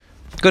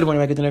Good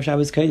morning, my good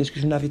Shabbos.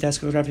 Kidushin Nafi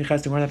Task of Rafi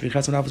Chas. The Rafi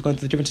Chas when I was going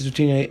through the differences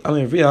between a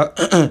Amir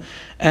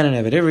and an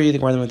Eved Ivri. The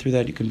Gemara went through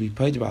that you can be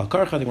paid by Al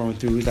Karcha. The Gemara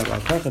went through who's that Al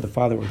Karcha, the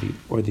father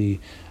or the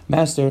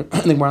master.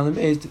 The Gemara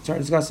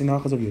started discussing the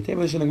halachas of Yud.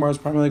 The Gemara is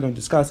primarily going to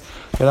discuss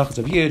the halachas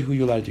of Yud, who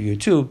you're allowed to do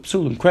Yud to.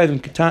 Psulim, Krevim,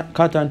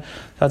 Katan.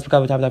 That's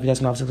because the Tafi Task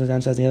and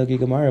Office says the Hilgi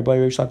Gemara. Boy,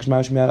 Rish Lakish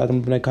Maush Miad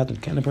Adam Bnei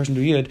Katan. Can a person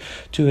do Yud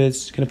to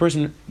his? Can a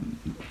person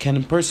do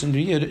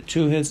Yud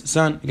to his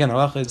son? Again,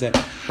 halacha is that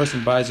a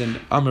person buys an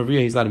Amir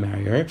he's allowed to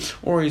marry her,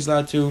 or he's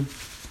allowed to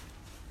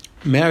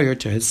marry her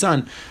to his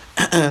son.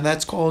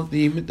 That's called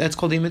the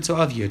mitzvah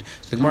of Yud.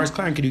 So the Gemara is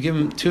clear.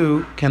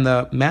 Can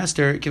the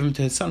master give him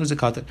to his son who's a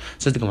katan?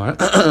 Says the Gemara.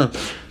 B'nai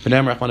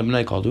Rachman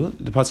B'nai called you.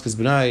 The pasuk is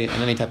B'nai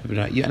and any type of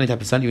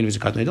son, even if he's a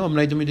katan.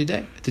 B'nai Dumi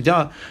today.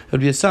 Today it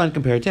would be a son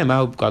compared to him.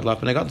 How gadol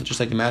B'nai gadol, just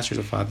like the master is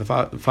a father.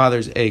 The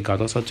father's a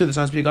gadol. So too, the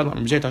son's be a gadol.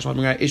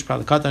 Ish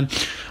pral katan.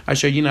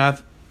 Asher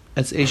yinav.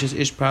 That's Ashes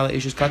Ish Prala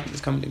Ashes Katan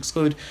is coming to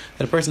exclude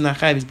that a person not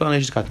chayiv is born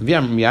Ashes Katan.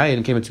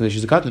 And came into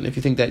Ashes Katan. If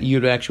you think that you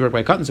would actually work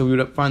by Katan, so we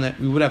would find that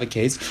we would have a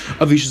case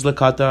of Ashes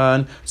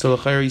Katan. So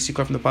l'chayr you see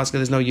from the pasuk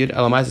there's no Yud.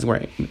 Elamai is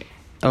where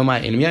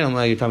Elamai Enmiyad.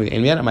 Elamai you tell me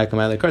Enmiyad. I might come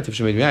out of the kart if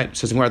she made me.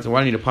 So why do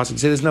you need a pasuk to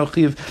say there's no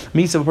chiv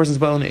meets of a person's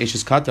born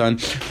Ashes Katan?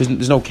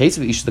 There's no case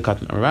of Ashes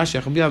Katan. We're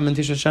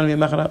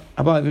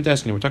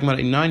talking about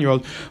a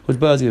 9-year-old who's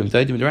born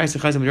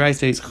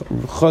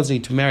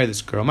to marry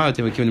this girl. A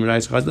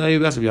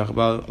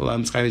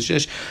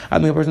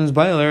person's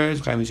bailer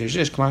he's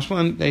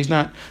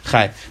not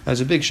chai. That's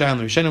a big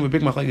shayla. Rishenu, a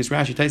big machlekes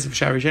Rashi. Taisif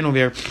shar Rishenu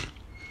over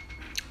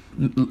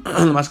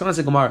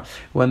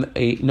when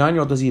a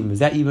 9-year-old does even, is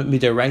that even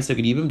midiraisa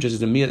could even just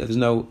as a meal that there's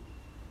no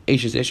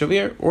Ashes Ish over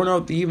here, or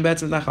no, the even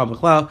bets is not chal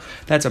b'chlal.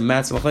 That's a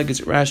matzah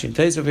machlekes Rashi and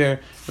Taisif over here.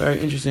 Very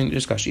interesting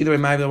discussion. Either way,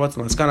 my what's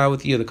the maskana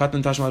with you? The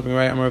katan tashmat bring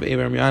right amar of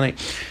Abraham Yane.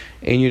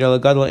 And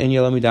Yud gadol and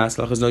Yud midas.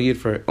 Lach is no Yud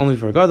for only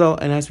for a gadol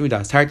and it has to be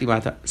midas. Tarti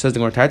mata says the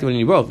Gemara tarti when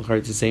you both.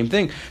 It's the same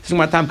thing. Says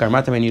Gemara tamkar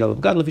mata and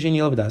Yud gadol fish and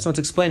Yud midas. So it's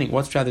explaining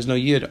what's true. There's no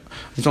Yud.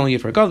 There's only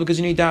Yud for a gadol because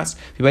you need das.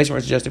 If you base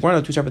on suggesting one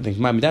or two separate things.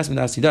 My midas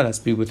tidah has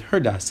to be with her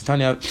das.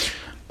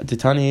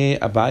 Titani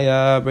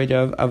Abaya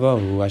Breda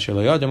Avo Asher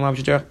Loyad Lam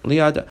Shidach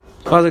Liad.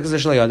 If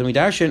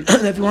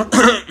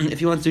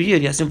you want to do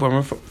Yid, he has to inform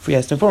her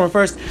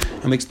first.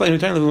 And we explain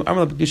that the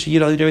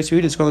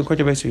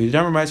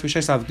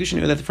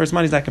first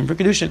money is like for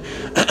Kidushin.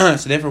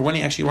 So therefore, when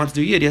he actually wants to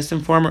do Yid, he has to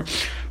inform her.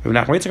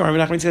 Rabbi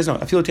Nachman says no.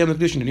 I feel to have the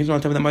Kidushin, and he's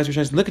going to tell me that Ma'aser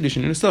Shais is the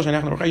Kidushin, and still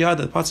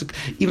the pasuk,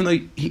 even though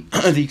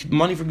the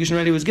money for Kidushin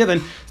already was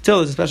given, still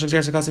there's a special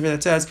exercise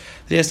that says that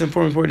he has to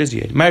inform before it is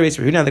Yid. My race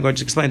for Yehuda, the God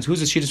just explains who's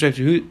the Shittas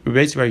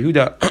race for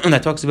Yehuda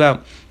that talks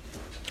about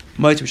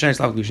Ma'aser Shais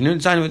Slav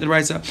Kidushin. Sign with the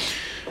Raisa.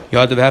 There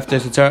has to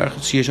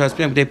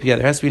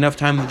be enough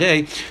time in the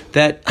day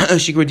that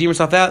she can redeem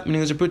herself out, meaning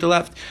there's a pruta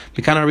left.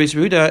 Again, Rabbi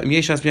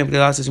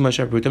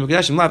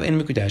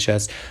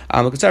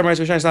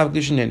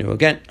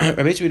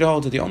Yehuda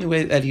holds that the only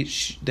way that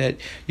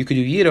you could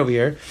do Yid over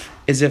here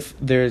is if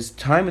there's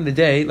time in the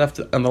day left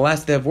on the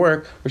last day of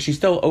work where she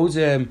still owes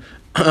him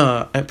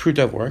a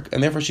pruta of work,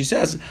 and therefore she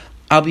says,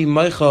 I'll be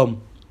Meichel.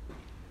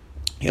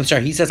 I'm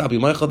sorry, he says, I'll be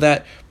Michael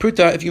that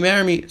Pruta, if you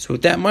marry me. So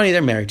with that money,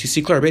 they're married. To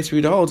see clear,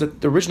 basically, holds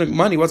that the original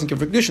money wasn't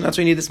given for Kidushin, that's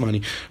why you need this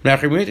money.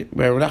 Maybe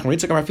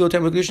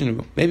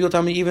you'll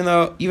tell me, even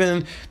I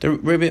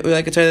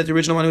could tell you that the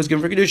original money was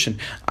given for Kidushin.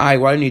 Why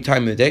do you need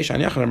time in the day? Because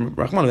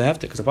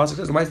the Pasuk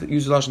says, the Pasuk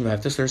uses Lashon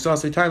V'hefta, so there's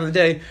also time in the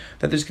day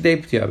that there's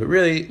Kedei P'tiyah. But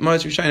really,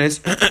 Ma'aser Shais is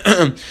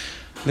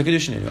the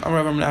Kidushin.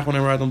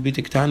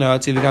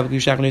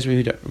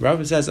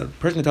 Rav says a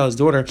person can tell his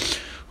daughter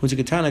who's a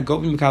katana go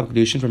be Mekabel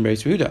Kidushin from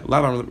Reis Yehuda.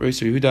 Lavan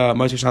Reis Yehuda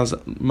most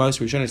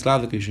Rishon is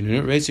Slav the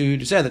Kidushin. Reis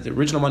Yehuda said that the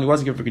original money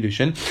wasn't given for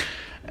Kidushin.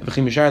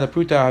 V'chim Mishar the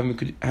Pruta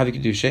have a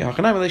Kidushin.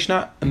 Hachanai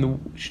Relishna, and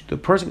the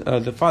person,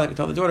 the father can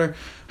tell the daughter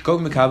go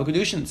be Mekabel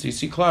Kidushin. So you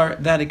see clear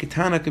that a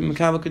katana can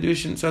Mekabel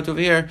Kidushin. So to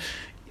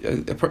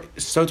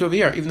over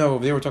here, even though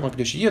they were talking about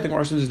Kidushin, the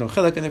Gemara says there's no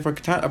chilek, and therefore a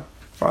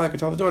father can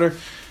tell the daughter.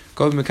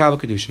 Go with Mekabel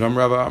Kidushin. The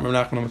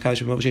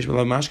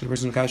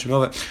person Mekadosh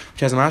which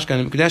has a mashkan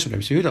and Mekadosh.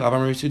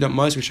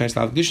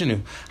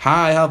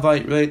 Hi,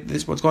 Halva. Really,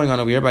 this is what's going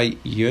on over here by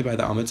Yud, by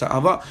the Amid.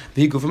 Halva,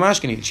 the Guf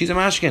Mashkin. She's a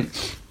mashkin.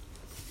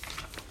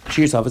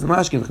 She herself is a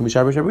mashkin.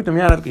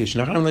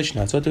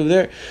 So over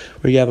there,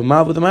 where you have a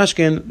mav with a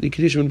mashkin, the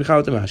Kidushin would be chal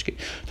with the mashkin.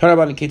 Talk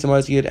about in case of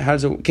Yud. How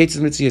does Kate's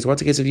mitzvah is?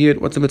 What's the case of Yud?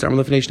 What's the mitzvah? I'm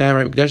looking at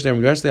Mekadosh.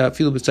 Mekadosh. They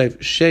feel b'tzayif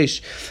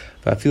sheish.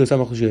 That's the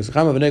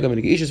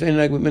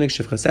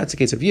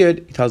case of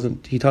Yid.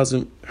 He tells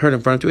him, heard in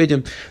front of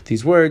Eidim,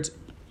 these words.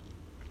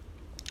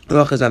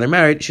 Is either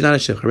married, she's not a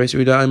shivcha.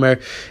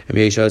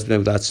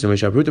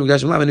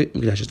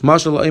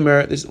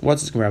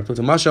 What's this coming up? It's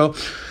a mashal.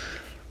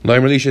 A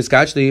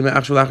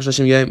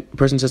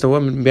person says to a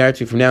woman, married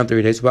to you from now in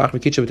 30 days. A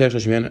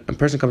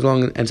person comes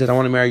along and says, I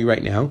want to marry you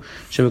right now.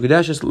 And you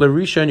is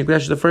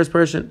the first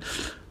person.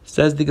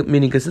 Says the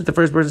meaning because since the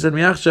first person said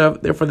miachshav,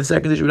 therefore the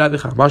second issue would have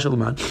bichal. Mashal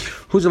man,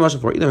 who's the mashal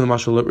for? Either the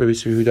mashal Rabbi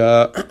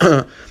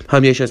Yehuda,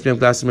 Ham Yeshes Bim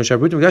Glasses Mashal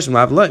Brutum Gashim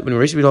Lav Light. When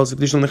Rashi holds the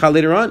Kidushin Lechal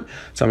later on,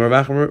 some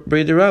Ravach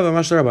Breder Rav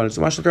Mashal Rabbanan.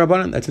 So Mashal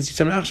Rabbanan that since he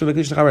said miachshav, the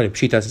Kidushin Lechal already.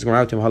 Pshita says we're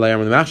out to him halayam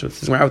on the miachshav.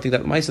 Since we're out, think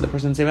that Ma'isa the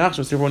person say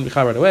miachshav, so everyone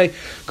bichal right away.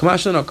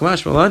 Kamash no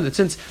Kamash Malan. That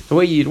since the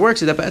way it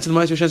works is that be'etzem the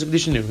Ma'isa Hashem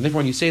Kidushin knew. And therefore,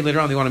 when you say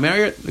later on they want to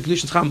marry it, the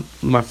Kidushin Cham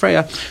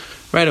Mafreya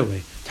right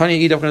away. Tanya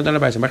Ida going to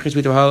buy some. A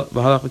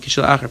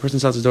person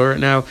sells his daughter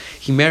now.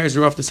 He marries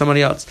her off to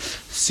somebody else.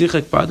 He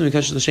can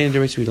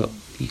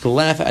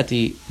laugh at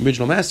the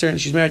original master, and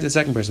she's married to the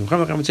second person. If the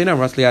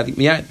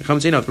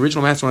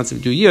original master wants to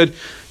do yud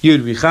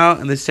bichal,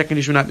 and the second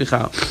issue not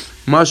bichal.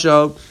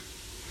 Mashal.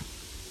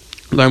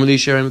 Who's the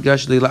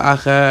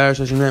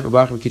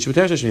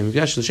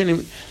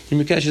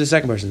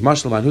second person?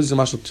 Mashal, who's the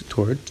mashal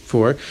toward?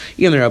 For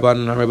even the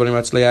Rabbanan Rabbanim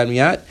Ratzliad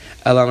Miyat,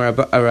 Elam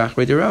Arach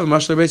Beidir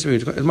Mashal Reis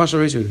Reis. Mashal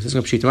Reis Reis. This is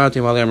going to pshit him out.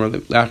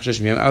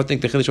 I would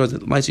think the chiddush was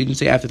that you didn't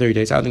say after 30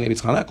 days. I would think maybe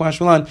it's chalak.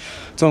 Mashal.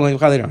 It's only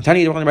later on.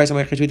 Tani the one Reis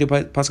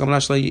Pascal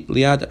Mashal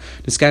Liad.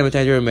 The sky with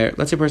Tadir Mer.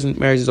 Let's say a person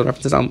marries his daughter.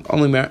 Says I'm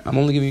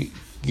only giving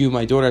you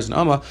my daughter as an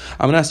amma.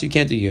 I'm gonna ask you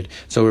can't do yud.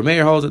 So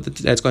Rameir holds that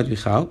that's going to be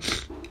chal.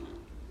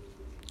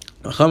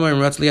 The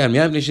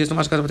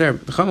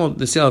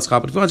sale is chal,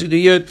 but if you want to do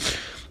yud,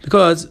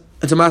 because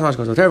it's a math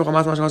mashkos of terrible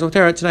math mashkos of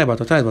terror tonight, but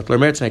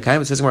learn tonight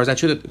kaim. It says where is that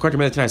true? That according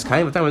to me tonight's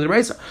kaim, the time when the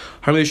race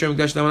harmony shem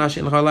gash damanash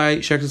in chalai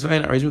shekes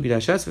vein arizu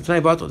kidashes. The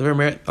tonight bottle the very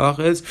merit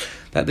Allah is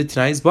that the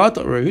tonight's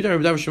bottle or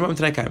Yehuda Rabbi Shimon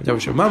tonight kaim. Rabbi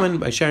Shimon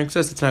by sharing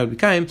says the tonight would be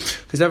kaim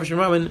because Rabbi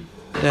Shimon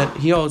that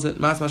he holds that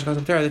math mashkos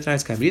of terror the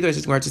tonight's kaim. But either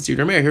it's where it's your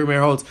Rameir here.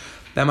 Rameir holds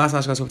that math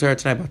mashkos of terror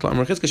tonight bottle.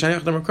 Amar chizka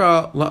shaniach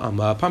damrakra la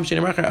amma pam sheni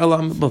marcher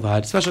elam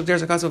bavad. Special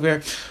there's a case over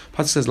here.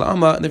 Pasuk says la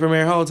amma. The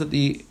Rameir holds that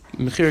the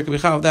mechira could be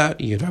chal that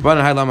yid.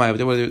 Rabbanan hay lama. But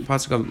the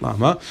pasuk of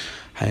lama.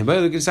 Hay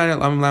by the Kidushin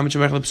lama lama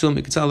chemechel psulim.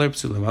 You could tell her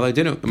psulim. I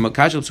didn't.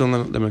 Makashel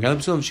psulim. The mechel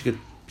psulim.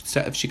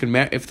 She could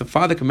marry if the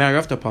father could marry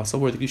off the apostle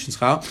where the Kidushin's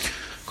chal.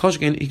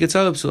 He could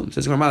sell the psulim.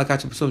 Says the Gemara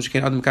malakach psulim. She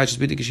can't adam kachis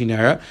b'dik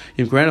kishinara.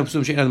 Yim korano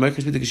psulim. She can't adam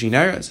kachis b'dik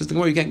kishinara. Says the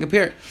Gemara you can't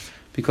compare.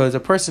 Because a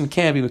person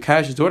can't be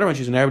Makash's daughter when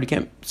she's an Arab, but he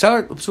can't sell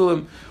her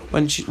psulim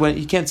when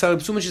he can't sell her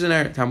psulim when she's an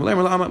Arab. That's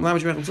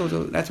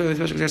why the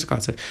special there's a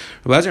concept.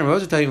 Rabbi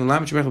Lazar tell you when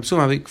Lama Shemech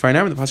psulim for an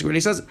Arab, the pasuk already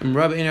says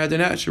Rabbi in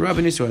Adonai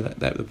Rabbi Nisur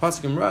that the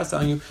pasuk in Ra is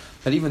telling you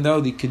that even though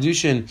the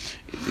Kidushin,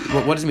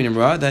 what does it mean in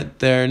Ra? That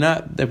they're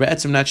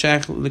be'etzim not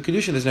shaykh the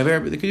Kidushin. There's never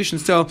the Kidushin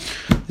still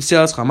the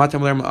sales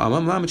chamatam lerma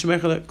amam Lama Shemech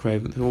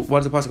lekrev.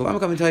 What does the pasuk? Lama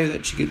come and tell you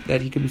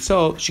that he can be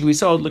sold. She can be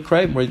sold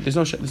lekrev where there's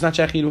not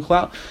shaykh yid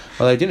b'chlal.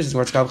 Well, I didn't. It's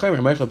more tzkav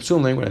chayv. Mechel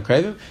psulim learning what a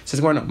krevim.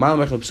 Says the Gemara, mal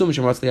mechel psulim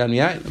shem ratzli ad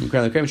miyai. I'm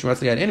currently krevim shem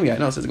ratzli ad en miyai.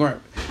 No, says the Gemara,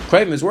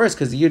 krevim is worse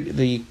because the yid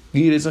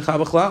is a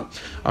chav b'chlal.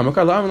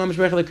 Amakar la'am lam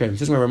mechel krevim.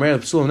 Says the Gemara, mechel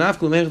psulim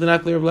nafkul mechel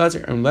denakli Rabbi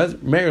Lazar. And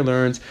Meir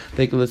learns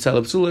they could sell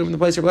a psulim in the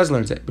place Rabbi Lazar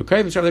learns it. But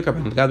krevim is the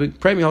krevim. The guy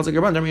krevim holds like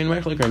Rabban. Don't mean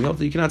mechel krevim. He holds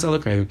that you cannot sell a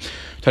krevim.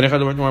 Tani chad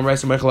the word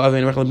rice mechel av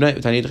and mechel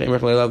bnei. Tani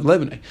mechel av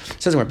lebnei.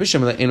 Says the Gemara,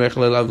 bisham in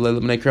mechel av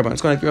lebnei krevim.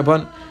 It's going like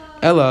Rabban.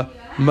 Ella.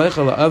 Come on,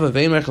 who's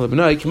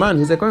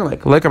that going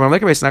like? Like I'm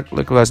like it's not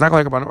like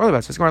Rabban or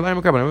It's going like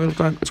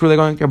Rabban. It's really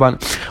going Rabban.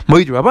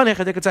 Moed Rabban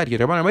echad tzad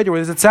yid. Rabban moed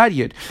where there's a tzad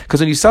yid. Because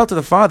when you sell to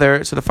the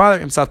father, so the father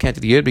himself can't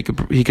do the yid.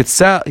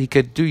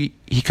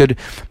 He could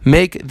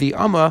make the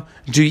amma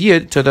do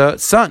yid to the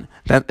son.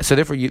 So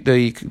therefore,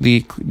 the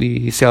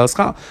sale is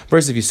chal.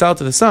 Versus if you sell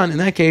to the son, in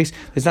that case,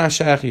 it's not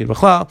shaykh yid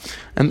b'chlal,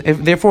 and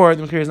therefore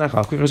the mechir is not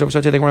chal. Quickly, so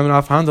they want to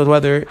off handled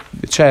whether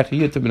it's shaykh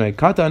yid to b'nai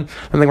katan.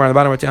 And then we're on the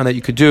bottom right down that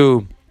you could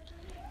do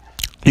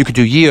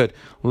yud.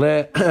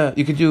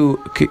 You could do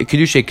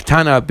Kidushin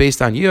Ketana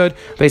based on yud,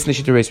 based on the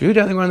Shita Reis Yehuda.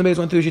 I think we're on the base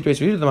 1 2 Shita Reis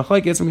Yehuda. The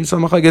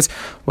machlekes,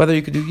 whether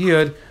you could do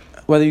yud,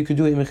 whether you could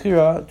do a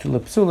mechira to the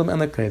psulim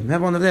and the krevim.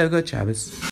 Have one of them. Good Shabbos.